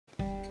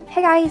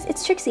Hey guys,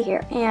 it's Trixie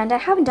here, and I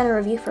haven't done a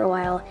review for a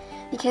while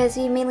because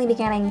we've mainly been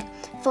getting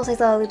full-size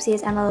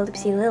Lalaloopsies and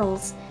Lalaloopsy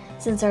Littles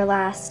since our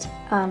last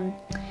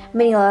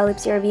mini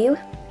Lalaloopsy review.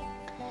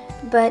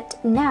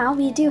 But now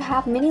we do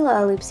have mini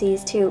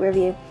Lalaloopsies to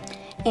review,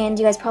 and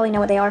you guys probably know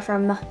what they are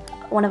from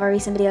one of our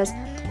recent videos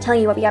telling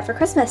you what we got for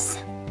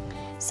Christmas.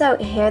 So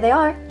here they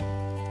are,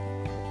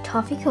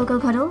 Toffee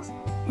Cuddles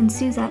and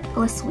Suzette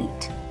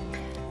Sweet.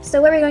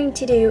 So what we're going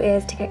to do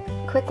is take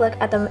a quick look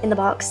at them in the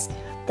box,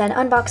 then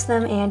unbox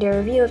them and do a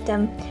review of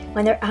them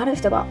when they're out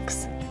of the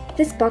box.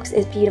 This box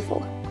is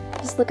beautiful.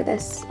 Just look at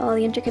this, all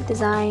the intricate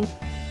design.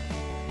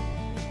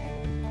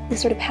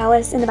 This sort of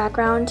palace in the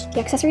background. The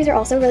accessories are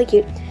also really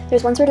cute.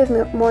 There's one sort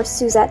of more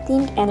Suzette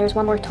themed and there's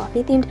one more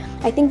Toffee themed.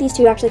 I think these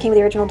two actually came with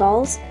the original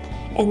dolls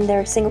and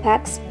they're single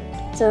packs.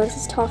 So this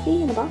is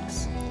Toffee in the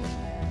box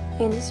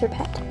and this is her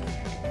pet.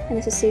 And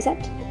this is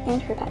Suzette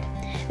and her pet.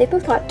 They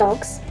both got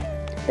dogs,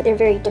 but they're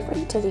very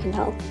different as you can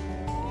tell.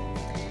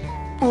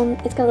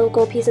 It's got a little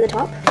gold piece at the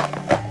top,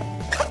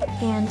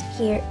 and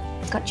here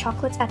it's got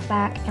chocolates at the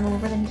back and a little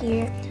ribbon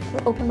here, a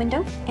little open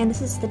window, and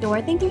this is the door.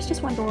 I think there's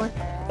just one door,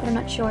 but I'm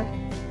not sure.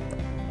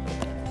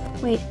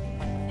 Wait,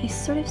 I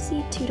sort of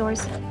see two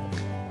doors.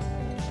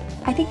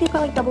 I think they've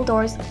got like double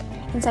doors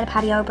inside a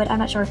patio, but I'm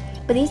not sure.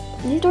 But these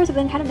doors have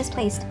been kind of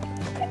misplaced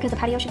because the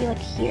patio should be like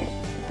here,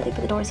 but they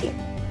put the doors here.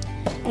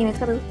 Anyway, it's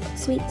got little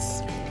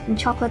sweets and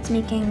chocolates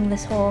making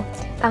this whole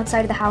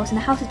outside of the house, and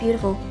the house is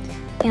beautiful.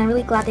 And I'm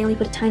really glad they only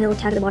put a tiny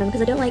little tag at the bottom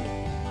because I don't like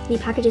the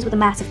packages with the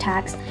massive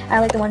tags. I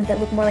like the ones that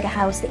look more like a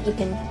house that you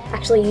can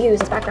actually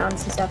use as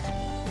backgrounds and stuff.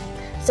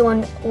 So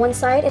on one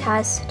side it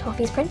has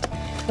Toffee's print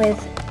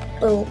with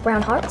little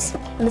brown hearts.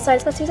 On the side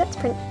it's got Suzette's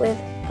print with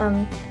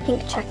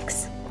pink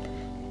checks.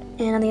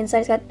 And on the inside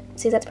it's got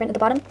Suzette's print at the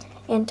bottom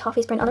and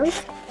Toffee's print on the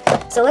roof.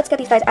 So let's get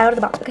these guys out of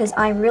the box because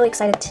I'm really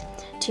excited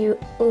to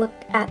look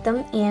at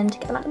them and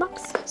get them out of the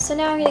box. So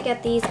now I'm going to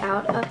get these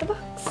out of the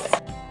box.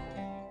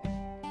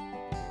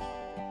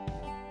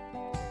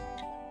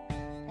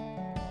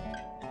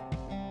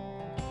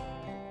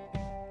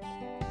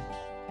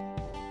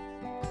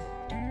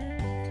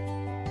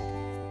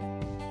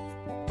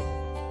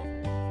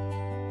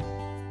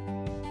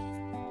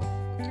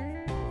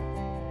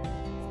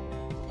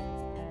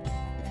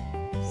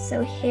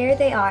 So here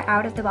they are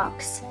out of the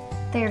box.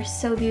 They are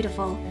so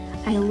beautiful.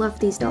 I love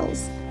these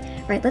dolls.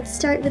 Right, let's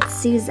start with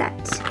Suzette.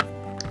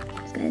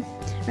 That's good.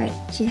 Right,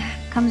 she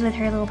comes with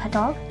her little pet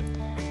dog.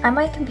 I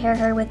might compare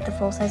her with the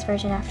full-size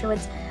version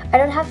afterwards. I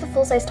don't have the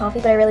full-size Toffee,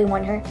 but I really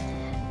want her.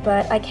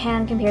 But I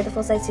can compare the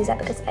full-size Suzette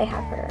because I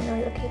have her. I'm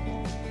really lucky.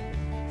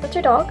 So that's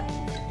her dog.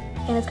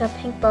 And it's got a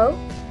pink bow,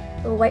 a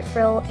little white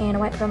frill, and a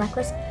white pearl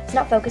necklace. It's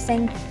not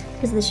focusing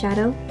because of the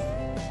shadow.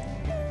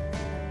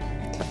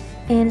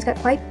 And it's got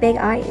quite big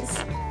eyes.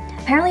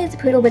 Apparently it's a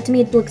poodle, but to me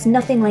it looks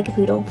nothing like a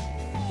poodle.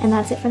 And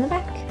that's it from the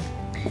back.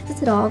 This is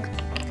the dog.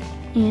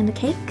 And the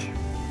cake.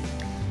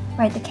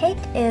 Right, the cake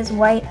is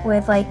white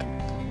with like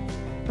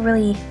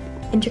really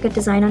intricate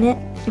design on it.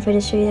 If I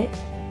just show you that,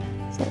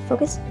 does that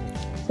focus?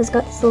 So it's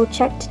got this little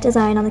checked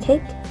design on the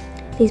cake.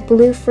 These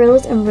blue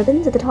frills and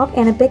ribbons at the top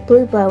and a big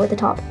blue bow at the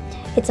top.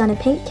 It's on a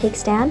pink cake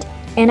stand.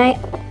 And I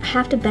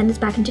have to bend this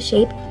back into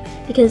shape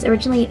because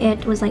originally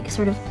it was like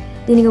sort of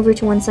leaning over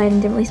to one side and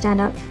didn't really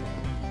stand up.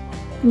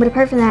 But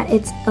apart from that,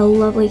 it's a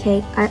lovely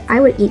cake. I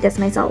would eat this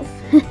myself.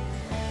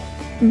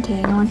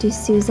 Okay, now on to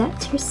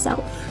Suzette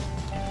herself.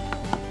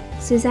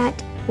 Suzette,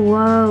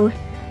 whoa.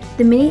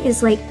 The mini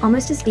is like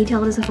almost as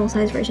detailed as the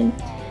full-size version.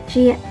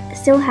 She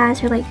still has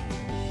her like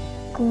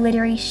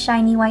glittery,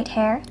 shiny white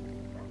hair.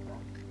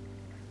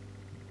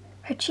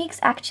 Her cheeks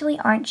actually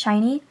aren't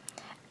shiny,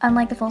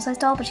 unlike the full-size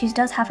doll, but she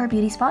does have her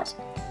beauty spot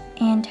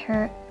and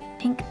her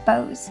pink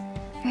bows.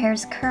 Her hair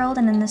is curled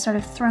and in this sort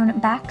of thrown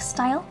back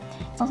style.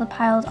 It's also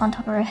piled on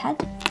top of her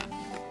head.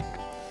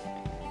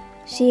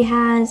 She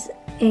has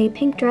a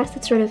pink dress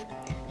that sort of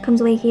comes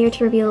away here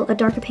to reveal a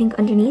darker pink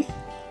underneath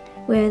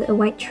with a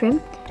white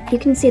trim. You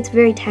can see it's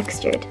very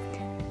textured.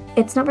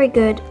 It's not very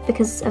good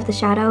because of the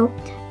shadow,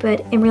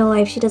 but in real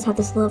life she does have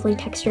this lovely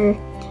texture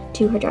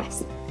to her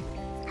dress.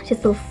 She has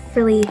little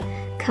frilly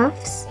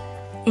cuffs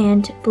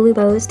and blue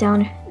bows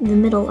down the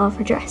middle of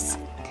her dress.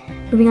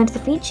 Moving on to the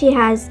feet, she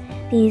has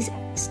these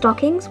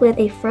stockings with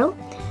a frill.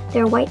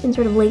 They're white and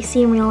sort of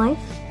lacy in real life,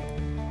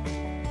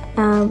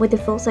 with the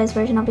full-size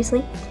version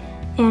obviously.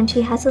 And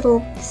she has little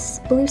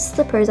blue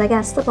slippers, I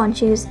guess, slip-on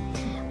shoes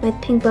with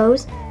pink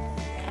bows.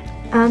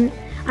 I'm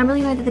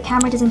really annoyed that the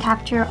camera doesn't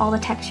capture all the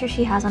texture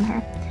she has on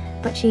her,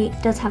 but she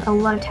does have a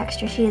lot of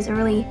texture. She is a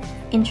really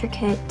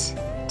intricate,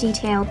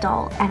 detailed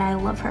doll, and I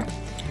love her.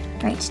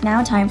 Right,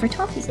 now time for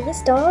Toffee. So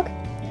this dog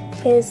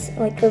is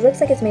like, it looks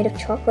like it's made of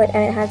chocolate,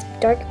 and it has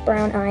dark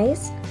brown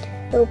eyes,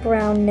 little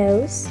brown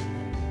nose.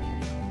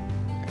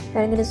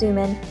 Right, I'm gonna zoom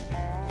in.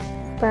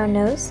 Brown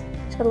nose.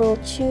 It's got a little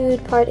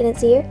chewed part in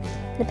its ear,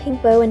 and a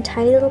pink bow and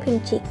tiny little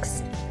pink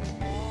cheeks.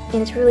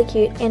 And it's really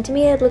cute. And to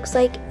me it looks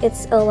like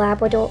it's a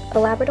Labrador,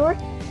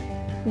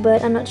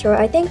 but I'm not sure.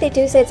 I think they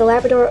do say it's a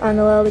Labrador on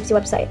the Lalaloopsy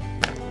website.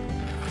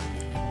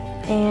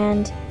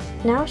 And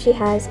now she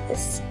has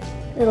this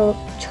little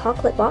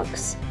chocolate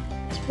box.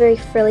 It's very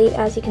frilly,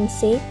 as you can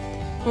see,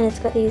 and it's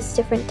got these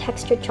different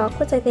textured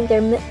chocolates. I think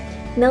they're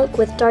milk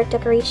with dark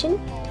decoration,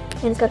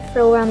 and it's got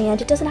frill around the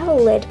edge. It doesn't have a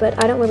lid,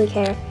 but I don't really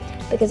care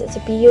because it's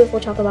a beautiful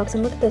chocolate box.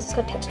 And look at this, it's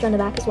got texture on the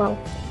back as well.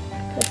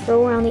 The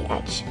frill around the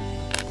edge.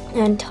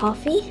 And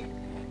Toffee,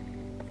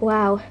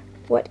 wow,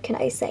 what can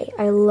I say?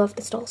 I love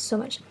this doll so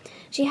much.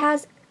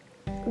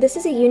 This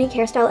is a unique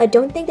hairstyle. I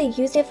don't think they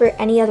used it for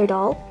any other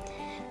doll.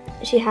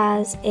 She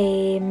has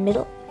a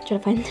middle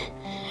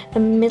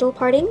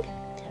parting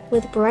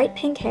with bright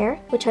pink hair,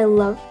 which I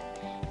love,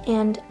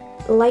 and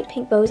light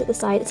pink bows at the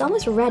side. It's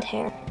almost red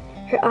hair.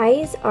 Her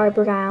eyes are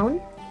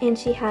brown, and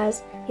she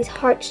has these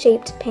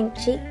heart-shaped pink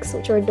cheeks,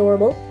 which are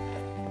adorable.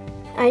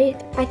 I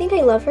think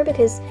I love her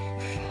because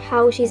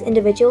how she's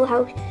individual,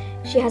 how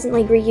she hasn't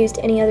like reused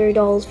any other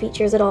doll's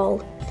features at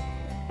all,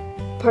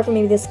 apart from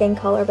maybe the skin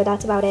color, but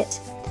that's about it.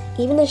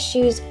 Even the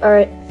shoes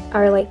are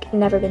like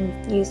never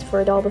been used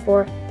for a doll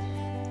before,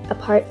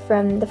 apart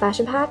from the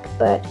fashion pack,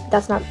 but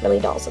that's not really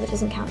a doll, so that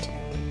doesn't count.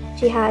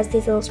 She has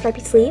these little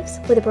stripy sleeves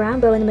with a brown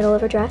bow in the middle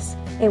of her dress,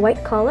 a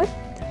white collar,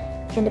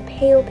 and a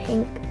pale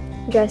pink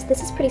dress.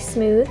 This is pretty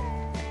smooth.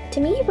 To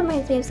me, it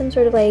reminds me of some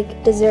sort of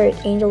like dessert,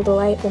 angel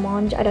delight,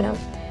 blancmange, I don't know,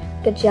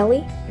 like a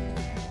jelly?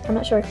 I'm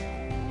not sure,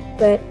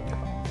 but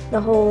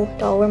the whole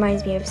doll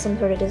reminds me of some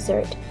sort of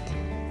dessert.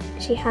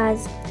 She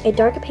has a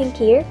dark pink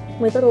ear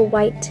with little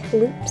white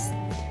loops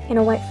and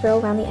a white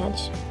frill around the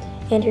edge.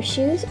 And her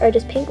shoes are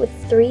just pink with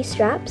 3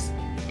 straps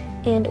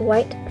and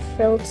white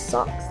frilled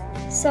socks.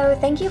 So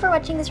thank you for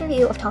watching this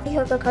review of Toffee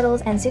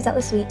Cuddles and Suzette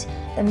the Sweet,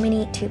 the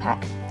mini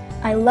 2-pack.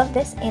 I love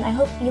this, and I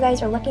hope you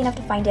guys are lucky enough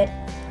to find it.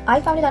 I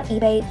found it on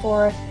eBay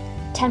for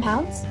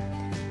 £10.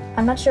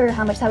 I'm not sure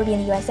how much that would be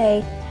in the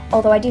USA,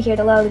 although I do hear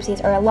the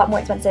Lalaloopsies are a lot more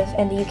expensive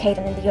in the UK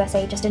than in the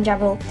USA, just in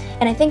general.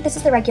 And I think this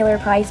is the regular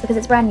price because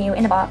it's brand new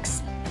in a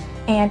box.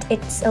 And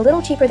it's a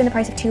little cheaper than the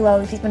price of 2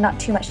 Lalaloopsies, but not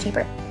too much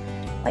cheaper,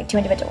 like 2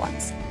 individual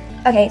ones.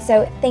 Okay,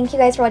 so thank you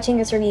guys for watching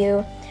this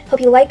review. Hope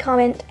you like,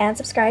 comment, and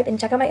subscribe, and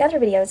check out my other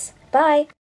videos. Bye!